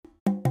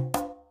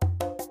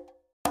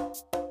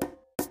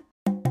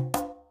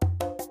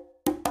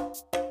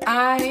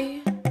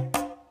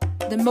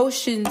The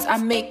motions I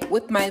make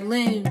with my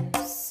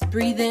limbs.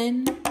 Breathe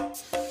in.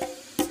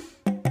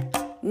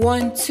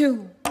 1,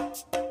 2.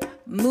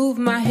 Move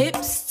my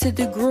hips to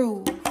the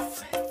groove.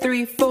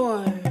 3,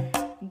 4.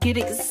 Get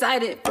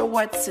excited for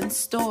what's in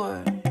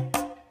store.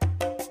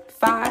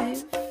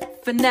 5.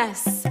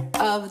 Finesse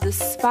of the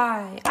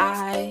spy.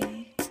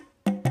 I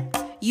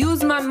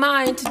use my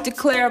mind to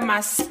declare my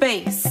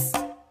space.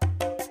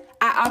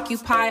 I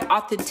occupy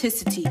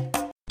authenticity.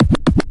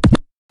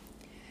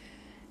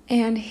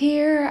 And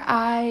here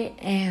I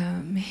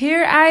am.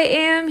 Here I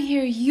am.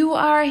 Here you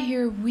are.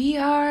 Here we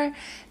are.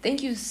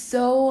 Thank you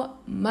so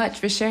much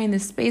for sharing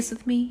this space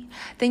with me.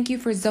 Thank you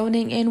for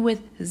zoning in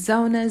with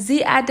Zona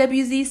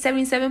ZIWZ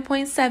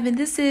 77.7.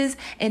 This is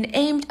an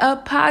aimed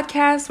up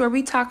podcast where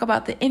we talk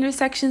about the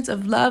intersections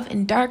of love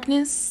and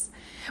darkness.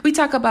 We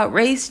talk about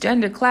race,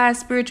 gender,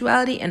 class,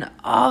 spirituality, and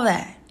all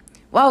that.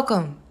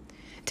 Welcome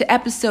to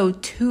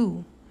episode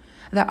 2,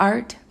 The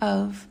Art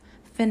of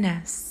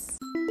Finesse.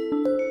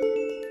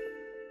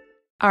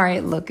 All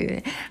right, look at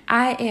it.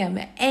 I am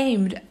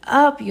aimed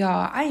up,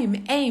 y'all. I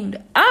am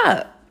aimed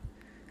up.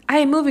 I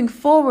am moving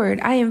forward.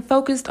 I am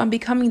focused on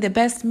becoming the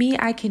best me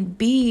I can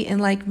be. And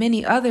like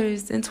many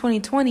others in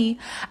 2020,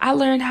 I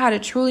learned how to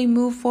truly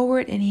move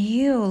forward and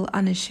heal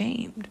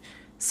unashamed.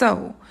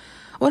 So,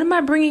 what am I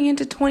bringing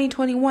into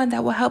 2021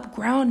 that will help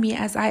ground me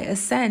as I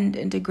ascend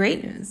into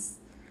greatness?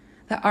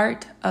 The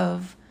art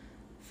of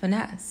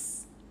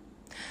finesse.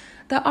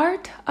 The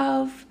art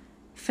of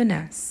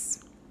finesse.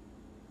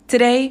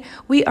 Today,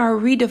 we are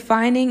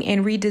redefining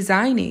and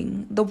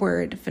redesigning the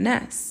word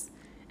finesse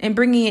and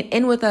bringing it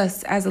in with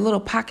us as a little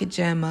pocket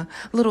gem, a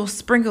little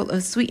sprinkle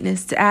of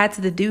sweetness to add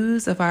to the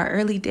dews of our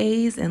early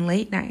days and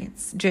late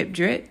nights. Drip,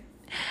 drip.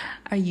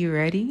 Are you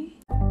ready?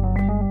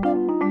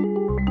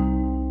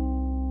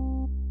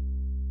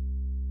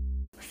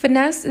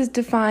 Finesse is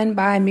defined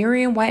by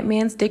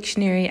Merriam-Webster's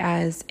dictionary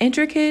as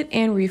intricate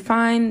and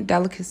refined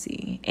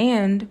delicacy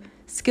and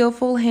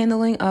skillful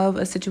handling of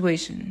a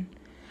situation.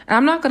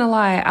 I'm not going to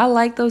lie, I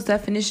like those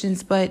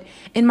definitions, but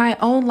in my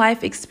own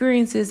life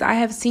experiences, I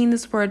have seen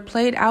this word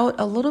played out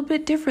a little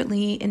bit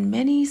differently in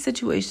many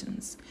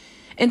situations.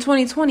 In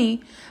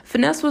 2020,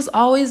 finesse was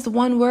always the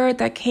one word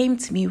that came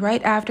to me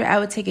right after I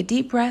would take a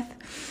deep breath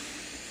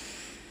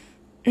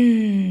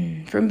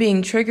from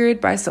being triggered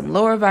by some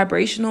lower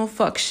vibrational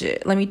fuck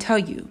shit. Let me tell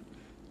you,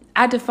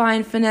 I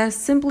define finesse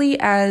simply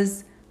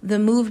as the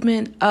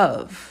movement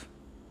of,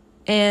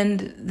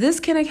 and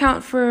this can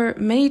account for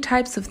many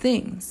types of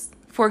things.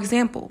 For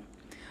example,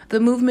 the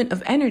movement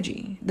of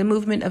energy, the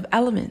movement of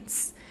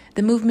elements,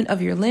 the movement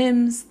of your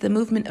limbs, the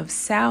movement of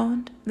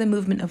sound, the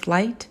movement of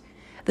light,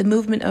 the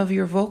movement of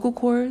your vocal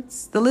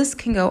cords. The list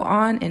can go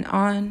on and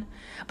on,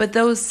 but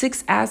those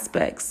 6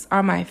 aspects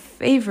are my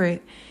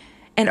favorite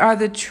and are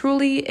the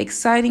truly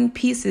exciting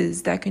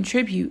pieces that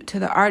contribute to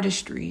the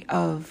artistry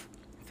of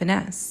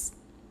finesse.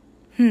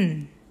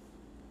 The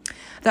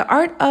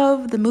art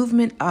of the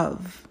movement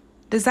of.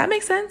 Does that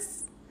make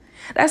sense?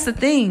 That's the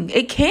thing.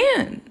 It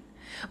can.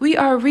 We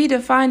are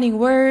redefining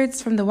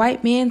words from the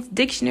white man's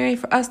dictionary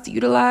for us to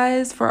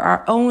utilize for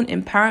our own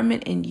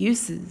empowerment and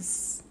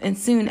uses. And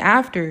soon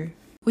after,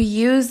 we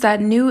use that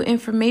new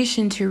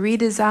information to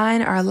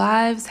redesign our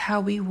lives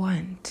how we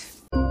want.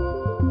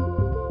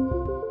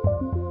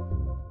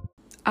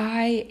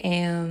 I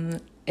am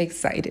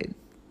excited.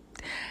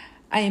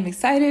 I am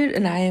excited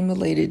and I am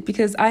elated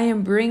because I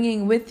am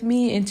bringing with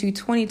me into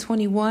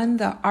 2021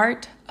 the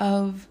art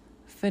of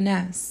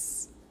finesse.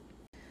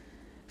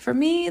 For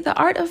me, the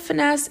art of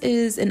finesse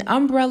is an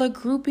umbrella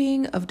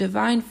grouping of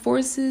divine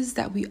forces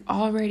that we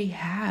already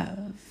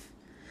have.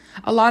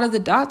 A lot of the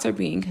dots are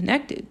being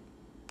connected.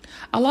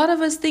 A lot of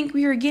us think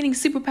we are getting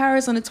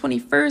superpowers on the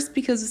 21st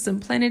because of some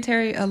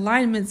planetary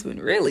alignments, when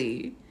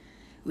really,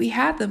 we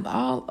had them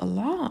all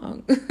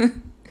along.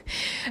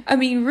 I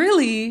mean,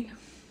 really,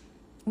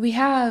 we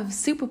have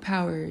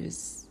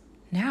superpowers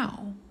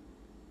now.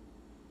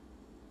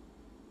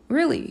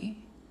 Really,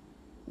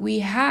 we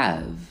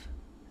have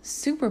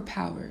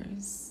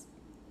superpowers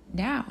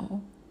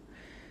now.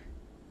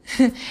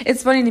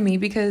 It's funny to me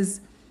because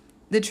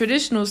the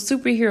traditional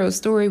superhero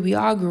story we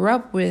all grew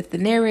up with, the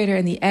narrator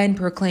in the end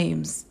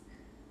proclaims,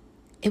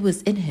 "It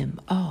was in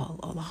him all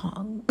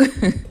along."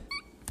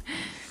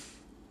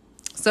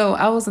 So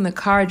I was in the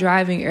car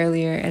driving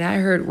earlier and I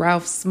heard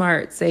Ralph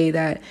Smart say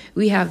that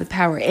we have the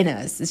power in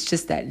us. It's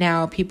just that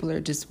now people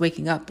are just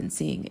waking up and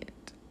seeing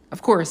it.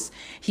 Of course,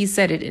 he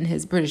said it in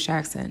his British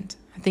accent.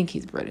 I think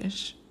he's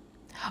British.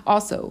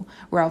 Also,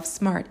 Ralph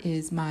Smart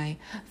is my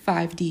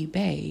 5D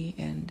bae,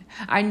 and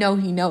I know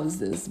he knows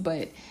this,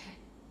 but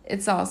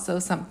it's also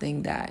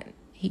something that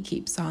he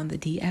keeps on the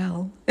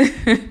DL.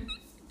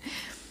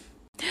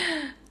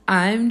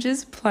 I'm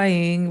just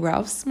playing.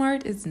 Ralph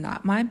Smart is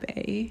not my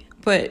bae,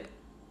 but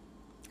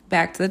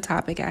back to the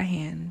topic at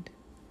hand.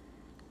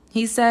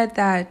 He said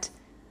that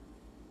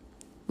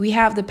we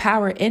have the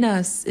power in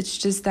us. It's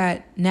just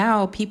that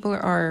now people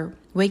are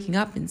waking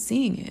up and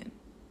seeing it.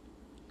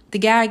 The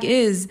gag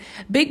is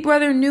Big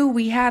Brother knew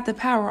we had the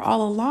power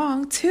all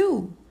along,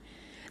 too.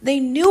 They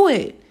knew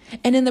it.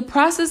 And in the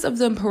process of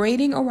them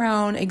parading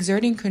around,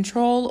 exerting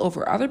control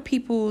over other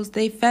people's,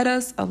 they fed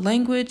us a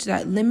language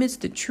that limits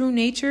the true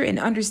nature and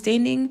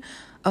understanding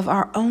of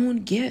our own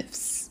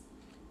gifts.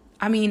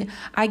 I mean,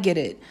 I get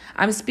it.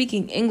 I'm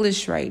speaking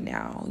English right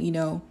now.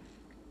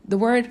 The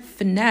word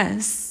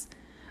finesse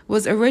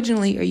was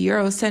originally a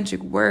Eurocentric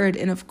word.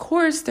 And of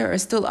course, there are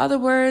still other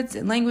words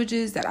and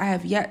languages that I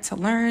have yet to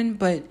learn.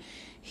 But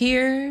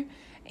here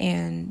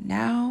and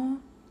now,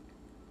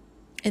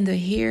 in the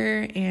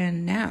here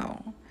and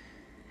now,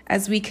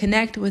 as we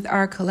connect with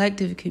our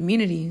collective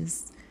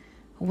communities,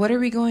 what are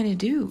we going to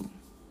do?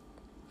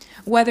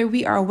 Whether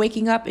we are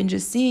waking up and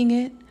just seeing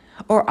it,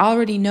 or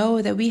already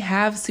know that we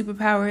have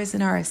superpowers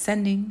and are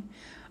ascending,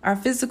 our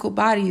physical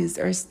bodies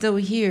are still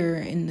here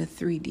in the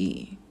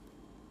 3D.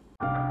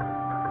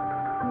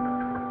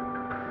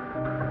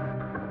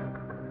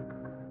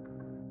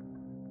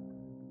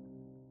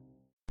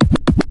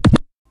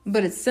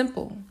 But it's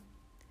simple.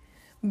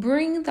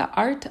 Bring the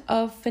art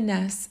of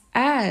finesse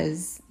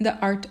as the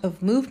art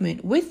of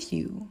movement with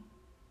you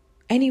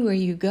anywhere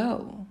you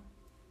go.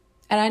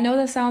 And I know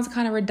that sounds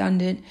kind of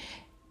redundant,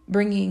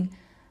 bringing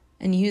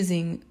and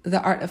using the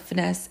art of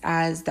finesse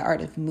as the art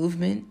of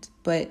movement,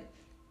 but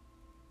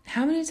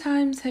how many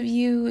times have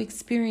you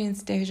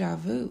experienced deja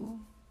vu?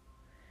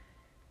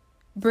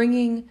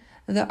 Bringing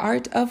the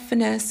art of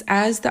finesse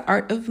as the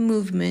art of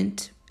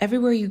movement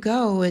everywhere you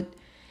go, it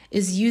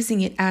is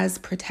using it as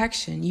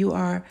protection. You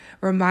are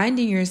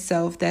reminding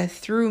yourself that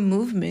through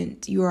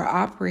movement, you are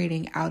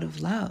operating out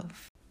of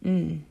love.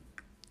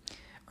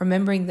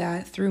 Remembering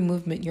that through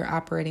movement, you're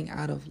operating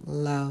out of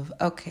love.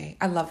 Okay,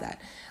 I love that.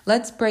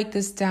 Let's break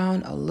this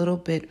down a little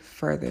bit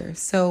further.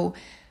 So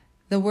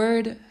the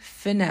word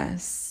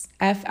finesse,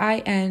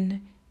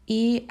 Finesse.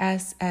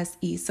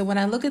 So when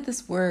I look at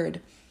this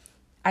word,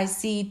 I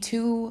see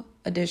two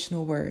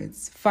additional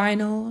words,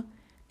 final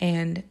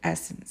and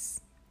essence.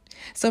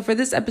 So for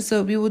this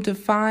episode, we will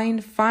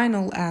define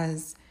final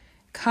as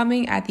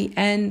coming at the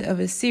end of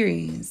a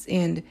series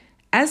and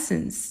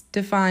essence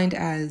defined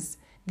as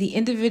the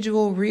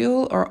individual,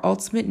 real, or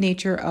ultimate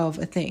nature of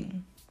a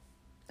thing.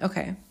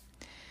 Okay.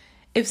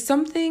 If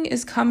something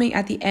is coming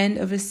at the end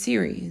of a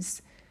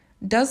series,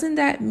 doesn't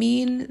that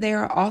mean they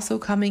are also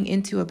coming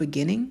into a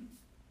beginning?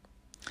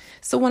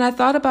 So when I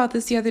thought about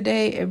this the other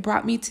day, it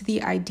brought me to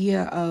the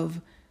idea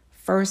of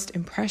first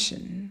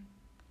impression.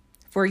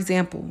 For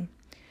example,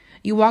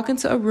 you walk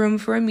into a room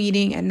for a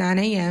meeting at 9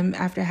 a.m.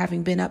 after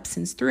having been up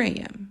since 3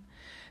 a.m.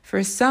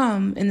 For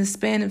some, in the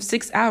span of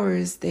 6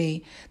 hours,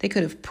 they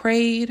could have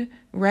prayed,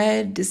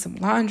 read, did some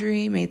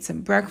laundry, made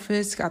some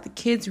breakfast, got the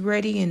kids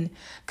ready, and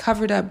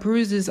covered up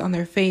bruises on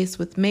their face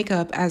with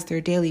makeup as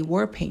their daily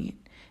war paint.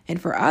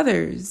 And for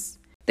others,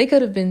 they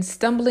could have been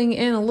stumbling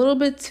in a little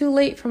bit too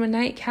late from a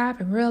nightcap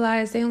and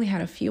realized they only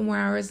had a few more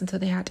hours until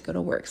they had to go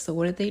to work. So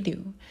what did they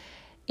do?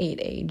 Ate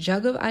a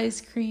jug of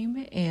ice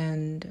cream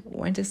and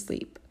went to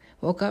sleep.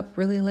 Woke up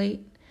really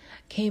late,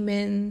 came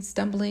in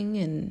stumbling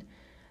and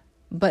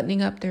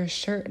buttoning up their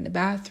shirt in the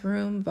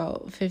bathroom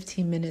about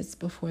 15 minutes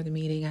before the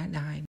meeting at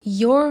 9.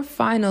 Your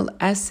final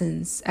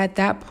essence at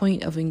that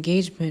point of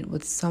engagement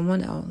with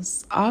someone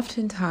else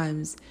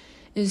oftentimes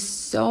is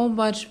so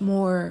much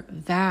more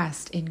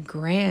vast and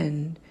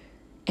grand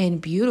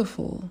and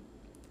beautiful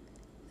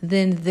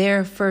than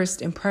their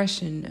first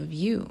impression of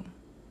you.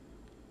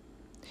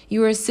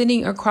 You are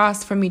sitting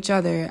across from each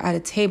other at a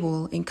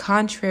table, and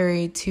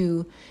contrary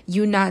to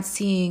you not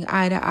seeing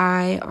eye to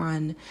eye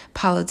on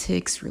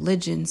politics,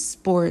 religion,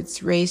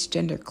 sports, race,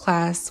 gender,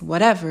 class,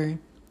 whatever,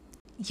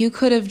 you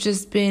could have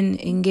just been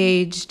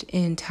engaged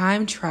in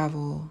time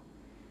travel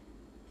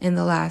in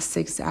the last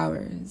 6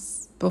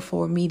 hours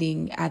before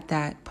meeting at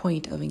that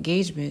point of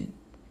engagement,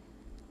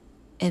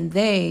 and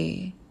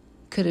they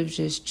could have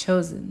just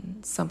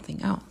chosen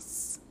something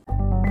else.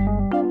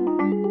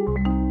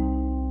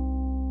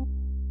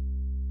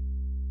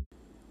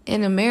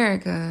 In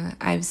America,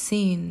 I've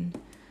seen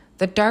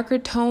the darker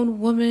toned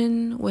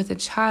woman with a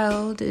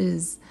child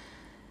is,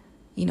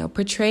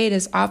 portrayed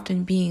as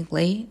often being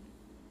late.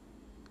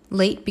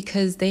 Late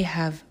because they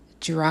have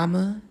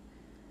drama,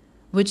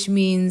 which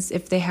means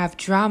if they have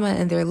drama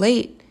and they're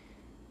late,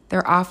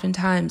 they're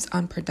oftentimes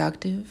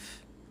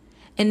unproductive.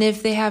 And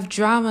if they have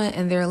drama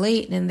and they're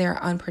late and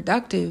they're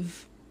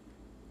unproductive,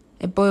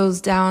 it boils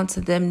down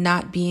to them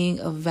not being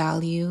of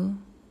value.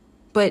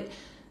 But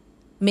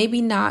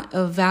maybe not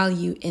of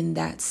value in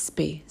that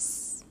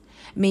space.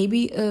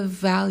 Maybe of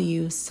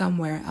value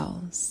somewhere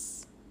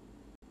else.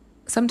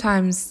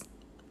 Sometimes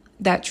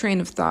that train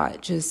of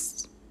thought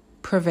just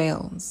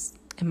prevails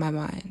in my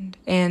mind.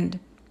 And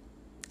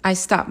I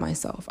stop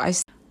myself.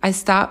 I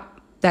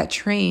stop that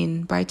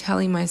train by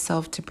telling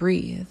myself to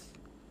breathe.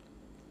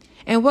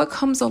 And what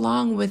comes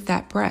along with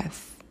that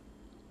breath?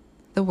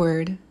 The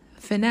word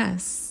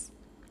finesse.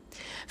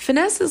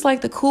 Finesse is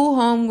like the cool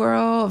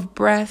homegirl of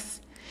breath.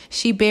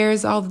 She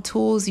bears all the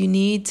tools you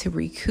need to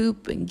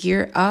recoup and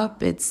gear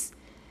up. It's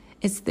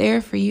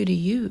there for you to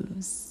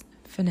use,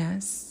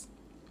 finesse.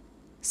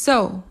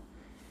 So,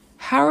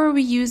 how are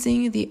we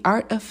using the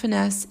art of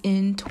finesse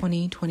in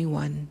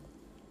 2021?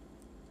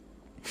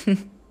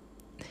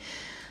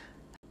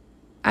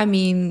 I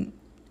mean,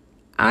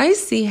 I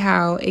see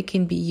how it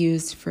can be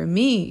used for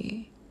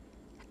me.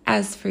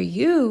 As for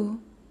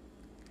you,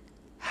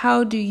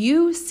 how do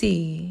you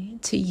see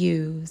to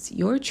use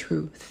your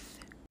truth?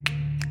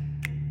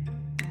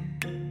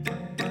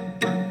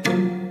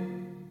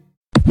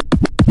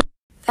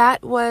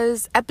 That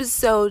was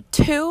episode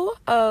 2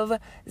 of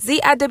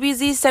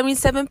ZIWZ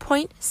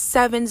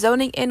 77.7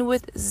 Zoning In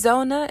with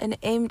Zona, an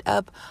Aimed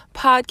Up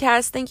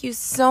podcast. Thank you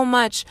so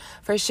much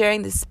for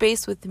sharing this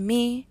space with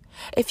me.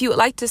 If you would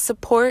like to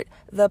support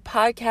the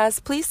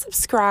podcast, please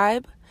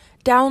subscribe,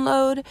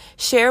 download,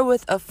 share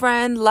with a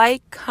friend,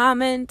 like,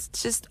 comment,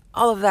 just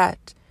all of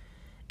that.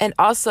 And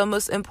also,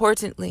 most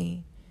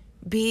importantly,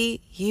 be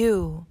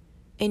you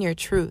in your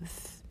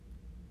truth.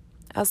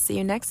 I'll see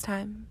you next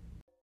time.